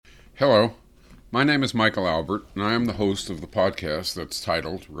Hello, my name is Michael Albert, and I am the host of the podcast that's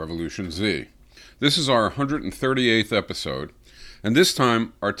titled Revolution Z. This is our 138th episode, and this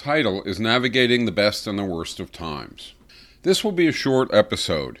time our title is Navigating the Best and the Worst of Times. This will be a short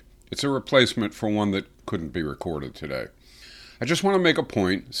episode. It's a replacement for one that couldn't be recorded today. I just want to make a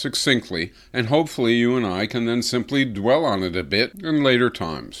point, succinctly, and hopefully you and I can then simply dwell on it a bit in later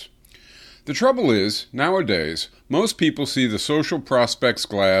times. The trouble is, nowadays, most people see the social prospects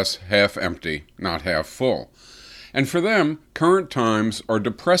glass half empty, not half full. And for them, current times are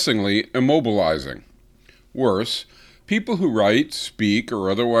depressingly immobilizing. Worse, people who write, speak,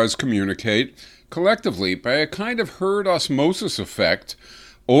 or otherwise communicate, collectively, by a kind of herd osmosis effect,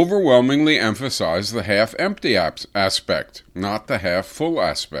 overwhelmingly emphasize the half-empty aspect, not the half-full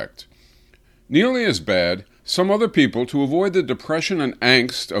aspect. Nearly as bad, some other people, to avoid the depression and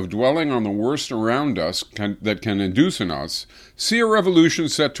angst of dwelling on the worst around us that can induce in us, see a revolution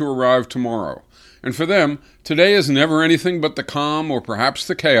set to arrive tomorrow. And for them, today is never anything but the calm or perhaps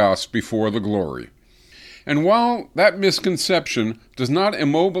the chaos before the glory. And while that misconception does not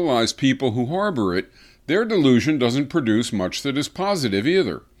immobilize people who harbor it, their delusion doesn't produce much that is positive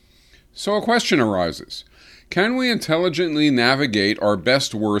either. So a question arises. Can we intelligently navigate our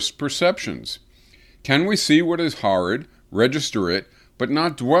best-worst perceptions? Can we see what is horrid, register it, but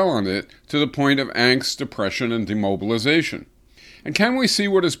not dwell on it to the point of angst, depression, and demobilization? And can we see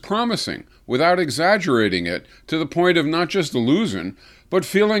what is promising without exaggerating it to the point of not just illusion, but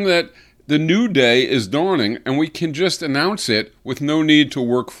feeling that the new day is dawning and we can just announce it with no need to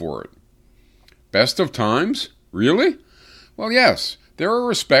work for it? Best of times? Really? Well, yes, there are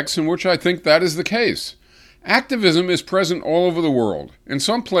respects in which I think that is the case. Activism is present all over the world. In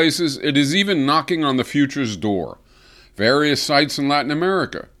some places, it is even knocking on the future's door. Various sites in Latin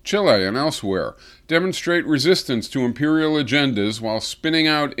America, Chile, and elsewhere demonstrate resistance to imperial agendas while spinning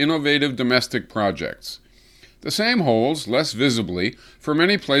out innovative domestic projects. The same holds, less visibly, for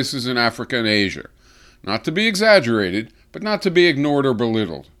many places in Africa and Asia. Not to be exaggerated, but not to be ignored or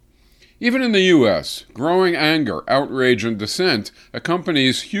belittled. Even in the U.S., growing anger, outrage, and dissent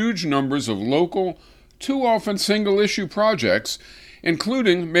accompanies huge numbers of local, too often single-issue projects,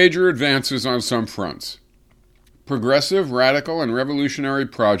 including major advances on some fronts. Progressive, radical, and revolutionary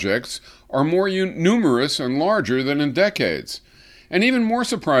projects are more numerous and larger than in decades. And even more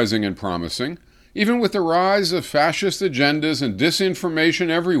surprising and promising, even with the rise of fascist agendas and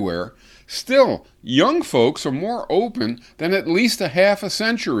disinformation everywhere, still, young folks are more open than at least a half a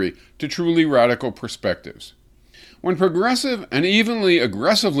century to truly radical perspectives. When progressive and evenly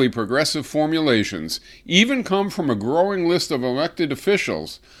aggressively progressive formulations even come from a growing list of elected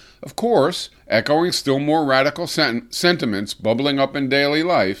officials, of course, echoing still more radical sentiments bubbling up in daily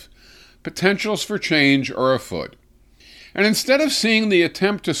life, potentials for change are afoot. And instead of seeing the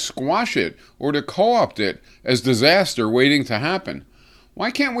attempt to squash it or to co-opt it as disaster waiting to happen,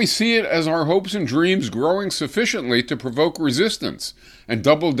 why can't we see it as our hopes and dreams growing sufficiently to provoke resistance and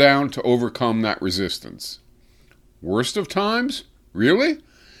double down to overcome that resistance? Worst of times? Really?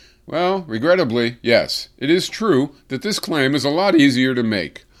 Well, regrettably, yes, it is true that this claim is a lot easier to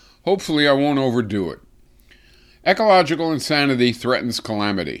make. Hopefully I won't overdo it. Ecological insanity threatens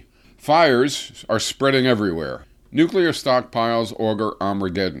calamity. Fires are spreading everywhere. Nuclear stockpiles augur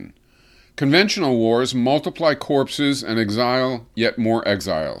Armageddon. Conventional wars multiply corpses and exile yet more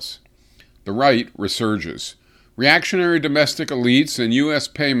exiles. The right resurges. Reactionary domestic elites and U.S.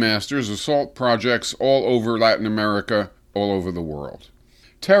 paymasters assault projects all over Latin America, all over the world.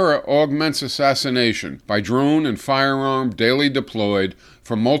 Terror augments assassination by drone and firearm daily deployed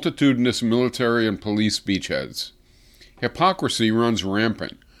from multitudinous military and police beachheads. Hypocrisy runs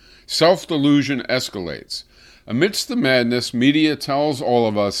rampant. Self-delusion escalates. Amidst the madness, media tells all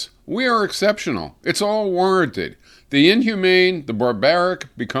of us, we are exceptional. It's all warranted. The inhumane, the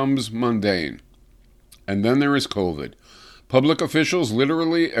barbaric becomes mundane. And then there is COVID. Public officials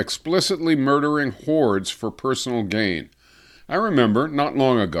literally, explicitly murdering hordes for personal gain. I remember, not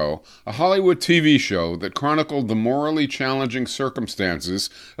long ago, a Hollywood TV show that chronicled the morally challenging circumstances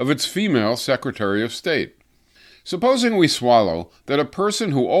of its female Secretary of State. Supposing we swallow that a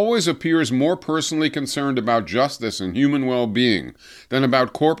person who always appears more personally concerned about justice and human well-being than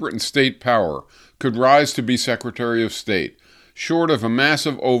about corporate and state power could rise to be Secretary of State, short of a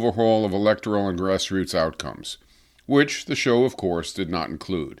massive overhaul of electoral and grassroots outcomes, which the show, of course, did not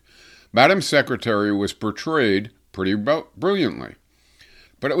include. Madam Secretary was portrayed pretty brilliantly.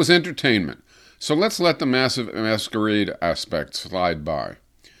 But it was entertainment, so let's let the massive masquerade aspect slide by.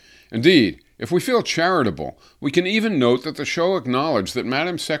 Indeed, If we feel charitable, we can even note that the show acknowledged that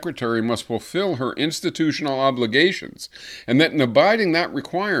Madam Secretary must fulfill her institutional obligations, and that in abiding that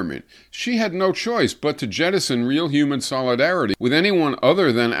requirement, she had no choice but to jettison real human solidarity with anyone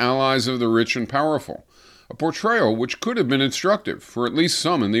other than allies of the rich and powerful, a portrayal which could have been instructive for at least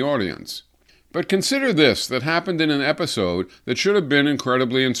some in the audience. But consider this that happened in an episode that should have been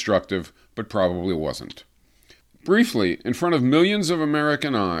incredibly instructive, but probably wasn't. Briefly, in front of millions of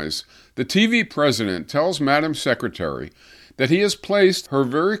American eyes, the TV president tells Madam Secretary that he has placed her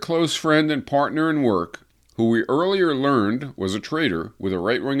very close friend and partner in work, who we earlier learned was a traitor with a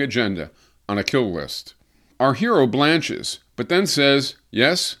right-wing agenda, on a kill list. Our hero blanches, but then says,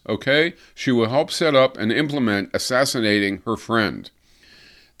 yes, okay, she will help set up and implement assassinating her friend.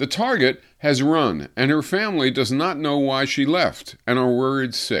 The target has run, and her family does not know why she left, and are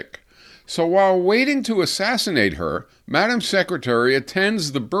worried sick. So while waiting to assassinate her, Madam Secretary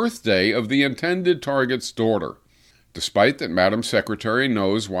attends the birthday of the intended target's daughter. Despite that Madam Secretary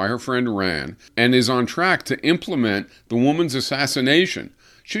knows why her friend ran and is on track to implement the woman's assassination,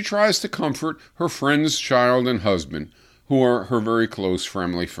 she tries to comfort her friend's child and husband, who are her very close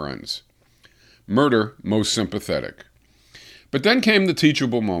family friends. Murder most sympathetic. But then came the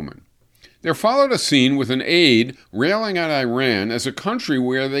teachable moment. There followed a scene with an aide railing at Iran as a country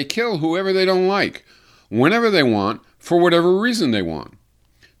where they kill whoever they don't like, whenever they want, for whatever reason they want.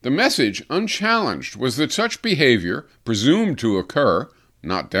 The message, unchallenged, was that such behavior, presumed to occur,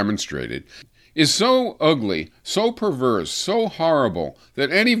 not demonstrated, is so ugly, so perverse, so horrible,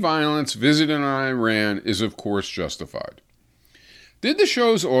 that any violence visited on Iran is of course justified. Did the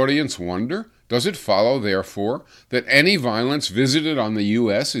show's audience wonder? Does it follow, therefore, that any violence visited on the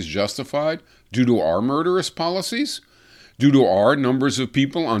U.S. is justified due to our murderous policies? Due to our numbers of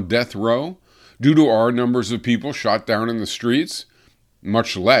people on death row? Due to our numbers of people shot down in the streets?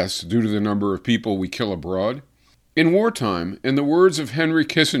 Much less due to the number of people we kill abroad? In wartime, in the words of Henry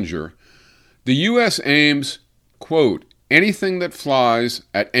Kissinger, the U.S. aims, quote, anything that flies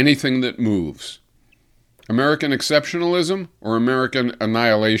at anything that moves. American exceptionalism or American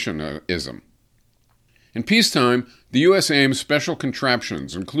annihilationism? In peacetime, the U.S. aims special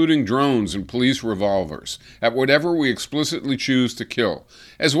contraptions, including drones and police revolvers, at whatever we explicitly choose to kill,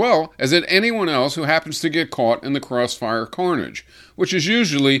 as well as at anyone else who happens to get caught in the crossfire carnage, which is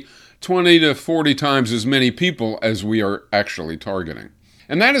usually 20 to 40 times as many people as we are actually targeting.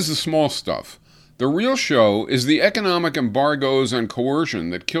 And that is the small stuff. The real show is the economic embargoes and coercion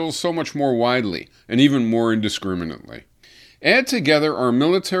that kills so much more widely and even more indiscriminately. Add together our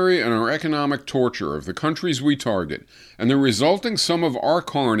military and our economic torture of the countries we target, and the resulting sum of our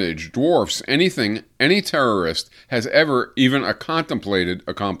carnage dwarfs anything any terrorist has ever even contemplated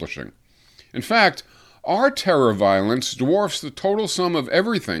accomplishing. In fact, our terror violence dwarfs the total sum of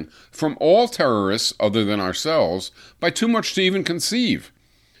everything from all terrorists other than ourselves by too much to even conceive.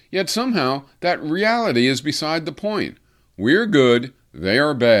 Yet somehow that reality is beside the point. We're good, they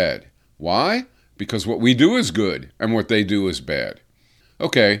are bad. Why? Because what we do is good, and what they do is bad.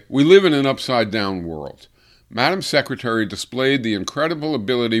 Okay, we live in an upside-down world. Madam Secretary displayed the incredible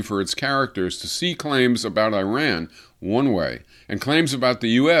ability for its characters to see claims about Iran one way, and claims about the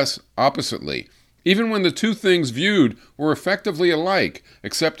U.S. oppositely, even when the two things viewed were effectively alike,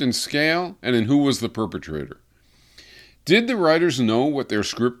 except in scale and in who was the perpetrator. Did the writers know what their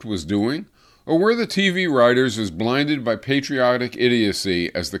script was doing? Or were the TV writers as blinded by patriotic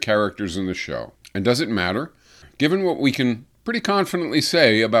idiocy as the characters in the show? And does it matter, given what we can pretty confidently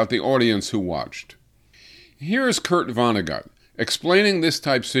say about the audience who watched? Here is Kurt Vonnegut explaining this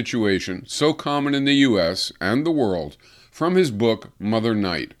type situation, so common in the U.S. and the world, from his book Mother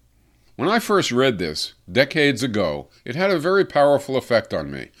Night. When I first read this, decades ago, it had a very powerful effect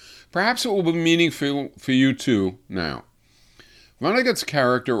on me. Perhaps it will be meaningful for you too now. Vonnegut's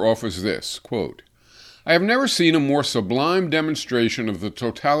character offers this, quote, I have never seen a more sublime demonstration of the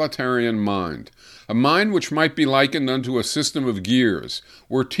totalitarian mind, a mind which might be likened unto a system of gears,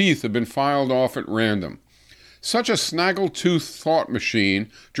 where teeth have been filed off at random. Such a snaggle-toothed thought machine,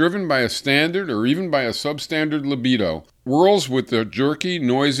 driven by a standard or even by a substandard libido, whirls with the jerky,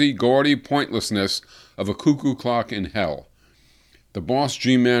 noisy, gaudy pointlessness of a cuckoo clock in hell. The boss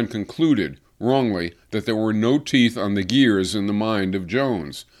G-Man concluded, wrongly, that there were no teeth on the gears in the mind of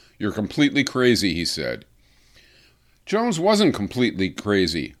Jones. You're completely crazy, he said. Jones wasn't completely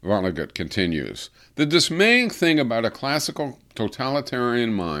crazy, Vonnegut continues. The dismaying thing about a classical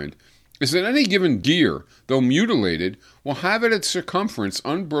totalitarian mind is that any given gear, though mutilated, will have at its circumference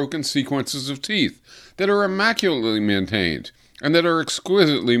unbroken sequences of teeth that are immaculately maintained and that are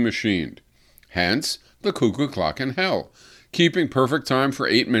exquisitely machined. Hence, the cuckoo clock in hell. keeping perfect time for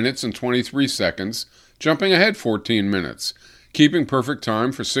 8 minutes and 23 seconds, jumping ahead 14 minutes, keeping perfect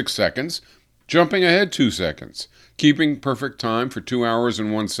time for 6 seconds, jumping ahead 2 seconds, keeping perfect time for 2 hours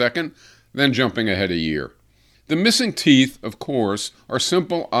and 1 second, then jumping ahead a year. The missing teeth, of course, are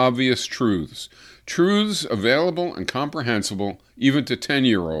simple, obvious truths. Truths available and comprehensible even to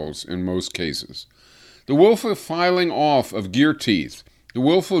 10-year-olds in most cases. The willful filing off of gear teeth, the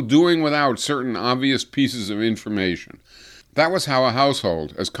willful doing without certain obvious pieces of information. That was how a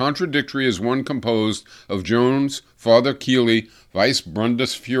household, as contradictory as one composed of Jones, Father Keeley, Vice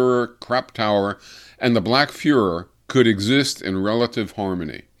Bundesfuhrer Kraptauer, and the Black Fuhrer, could exist in relative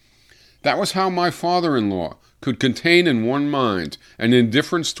harmony. That was how my father-in-law could contain in one mind an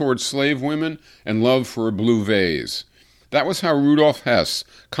indifference towards slave women and love for a blue vase. That was how Rudolf Hess,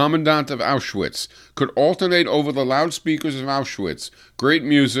 commandant of Auschwitz, could alternate over the loudspeakers of Auschwitz great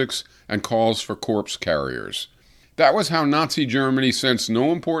musics and calls for corpse carriers. That was how Nazi Germany sensed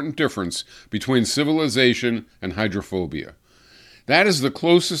no important difference between civilization and hydrophobia. That is the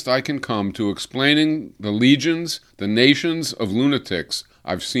closest I can come to explaining the legions, the nations of lunatics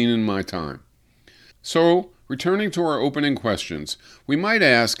I've seen in my time. So, returning to our opening questions, we might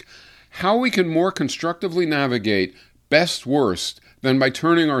ask how we can more constructively navigate best-worst than by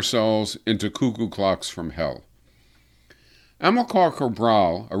turning ourselves into cuckoo clocks from hell. Amilcar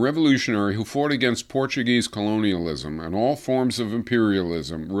Cabral, a revolutionary who fought against Portuguese colonialism and all forms of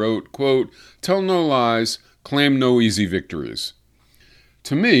imperialism, wrote, quote, "Tell no lies, claim no easy victories."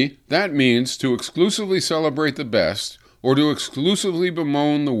 To me, that means to exclusively celebrate the best or to exclusively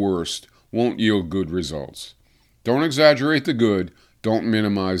bemoan the worst won't yield good results. Don't exaggerate the good, don't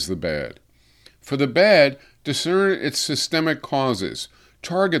minimize the bad. For the bad, discern its systemic causes.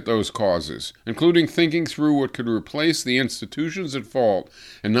 Target those causes, including thinking through what could replace the institutions at fault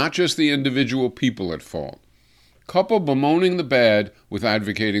and not just the individual people at fault. Couple bemoaning the bad with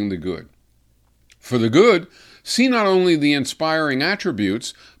advocating the good. For the good, see not only the inspiring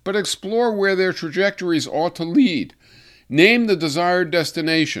attributes, but explore where their trajectories ought to lead. Name the desired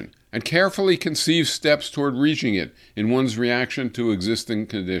destination and carefully conceive steps toward reaching it in one's reaction to existing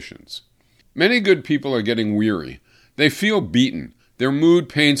conditions. Many good people are getting weary. They feel beaten. Their mood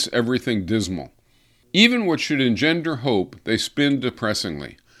paints everything dismal. Even what should engender hope, they spin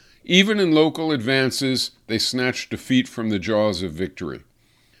depressingly. Even in local advances, they snatch defeat from the jaws of victory.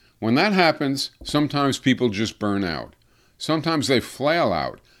 When that happens, sometimes people just burn out. Sometimes they flail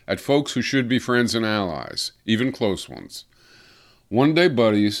out at folks who should be friends and allies, even close ones. One day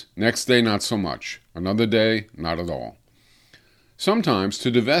buddies, next day not so much, another day not at all. Sometimes,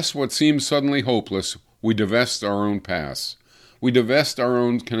 to divest what seems suddenly hopeless, we divest our own paths. We divest our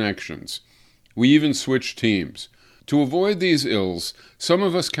own connections. We even switch teams. To avoid these ills, some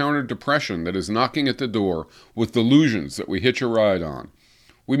of us counter depression that is knocking at the door with delusions that we hitch a ride on.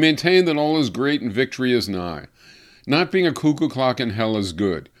 We maintain that all is great and victory is nigh. Not being a cuckoo clock in hell is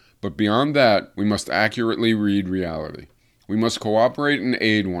good, but beyond that, we must accurately read reality. We must cooperate and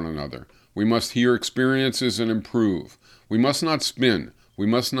aid one another. We must hear experiences and improve. We must not spin. We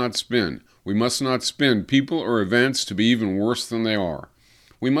must not spin. We must not spin people or events to be even worse than they are.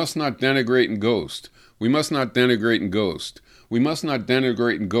 We must not denigrate and ghost. We must not denigrate and ghost. We must not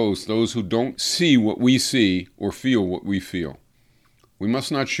denigrate and ghost those who don't see what we see or feel what we feel. We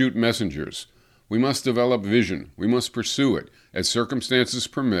must not shoot messengers. We must develop vision. We must pursue it, as circumstances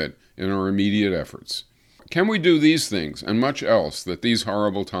permit, in our immediate efforts. Can we do these things and much else that these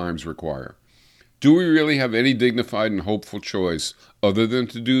horrible times require? Do we really have any dignified and hopeful choice other than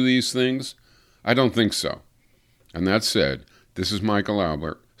to do these things? I don't think so. And that said, this is Michael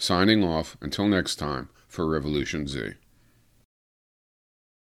Albert, signing off until next time for Revolution Z.